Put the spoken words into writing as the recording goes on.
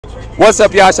What's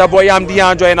up, y'all? It's your boy, I'm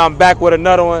DeAndre, and I'm back with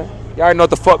another one. Y'all already know what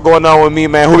the fuck going on with me,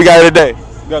 man. Who we got here today?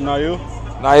 You got Nail.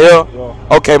 Nail?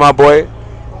 Yeah. Okay, my boy.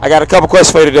 I got a couple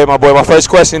questions for you today, my boy. My first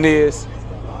question is,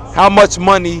 how much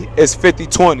money is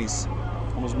 50-20s?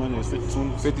 How much money is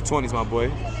 50-20s? 50-20s, my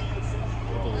boy.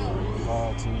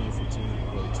 5, 10,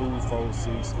 15, 2, 4, 6,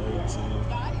 8, 10.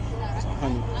 It's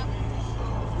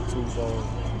 100. 2, 4.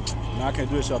 Now I can't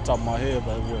do this off the top of my head,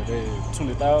 but what, they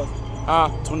 20,000?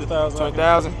 20,000?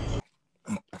 20,000?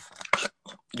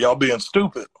 Y'all being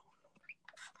stupid.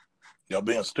 Y'all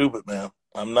being stupid, man.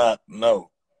 I'm not. No.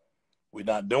 We're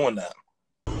not doing that.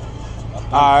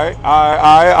 All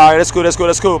right. That's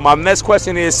cool. My next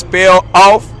question is spell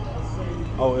off.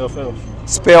 OFF.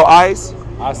 Spell ice.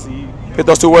 ICE. Put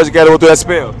those two words together, what do that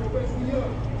spell?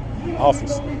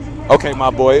 Office. Okay, my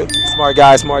boy. Smart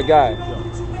guy.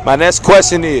 Yeah. My next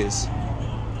question is,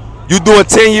 you doing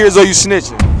 10 years or you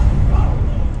snitching?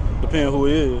 Depending who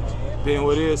it is. Depending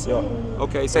who it is? Yeah.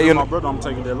 Okay, Say you're my brother, I'm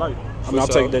taking that life. I'm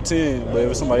taking that 10, but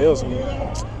if it's somebody else,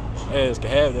 ass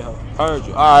can have that. Heard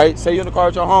you. All right. Say you're in the car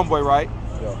with your homeboy, right?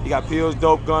 Yeah. You got pills,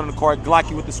 dope, gun in the car,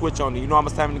 Glocky with the switch on it. You know how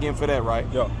much time to get in for that, right?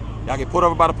 Yeah. Y'all get put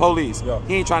over by the police. Yeah.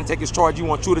 He ain't trying to take his charge. You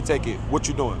want you to take it. What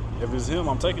you doing? If it's him,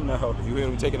 I'm taking that hoe. If you hear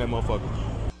him taking that motherfucker.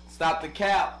 Stop the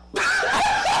cap. Stop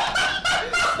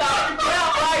the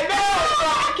cap right now.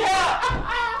 Stop the cap.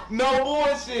 No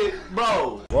bullshit,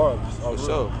 bro. Regardless. For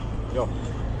sure. Yo.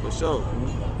 For sure.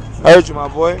 Heard you, my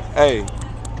boy. Hey.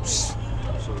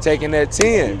 Taking that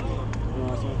 10. You know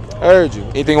what I'm saying? Heard you.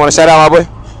 Anything you want to shout out, my boy?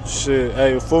 Shit,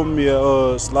 hey, follow me at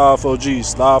Slide4G,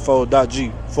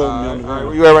 Slide4.G. Follow me on the All right. ground.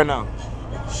 Where you at right now?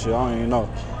 Shit, I don't even know.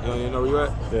 You don't even know where you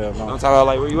at? Yeah, I'm no. talking about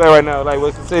like where you at right now. Like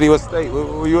what's the city? What's the state?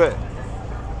 Where you at?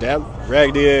 Dallas?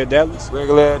 Raggedy Dallas?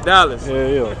 Regular Dallas.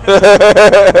 Yeah.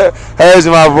 Heard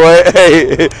you, my boy.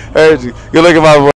 Hey, heard you. Good looking, my boy.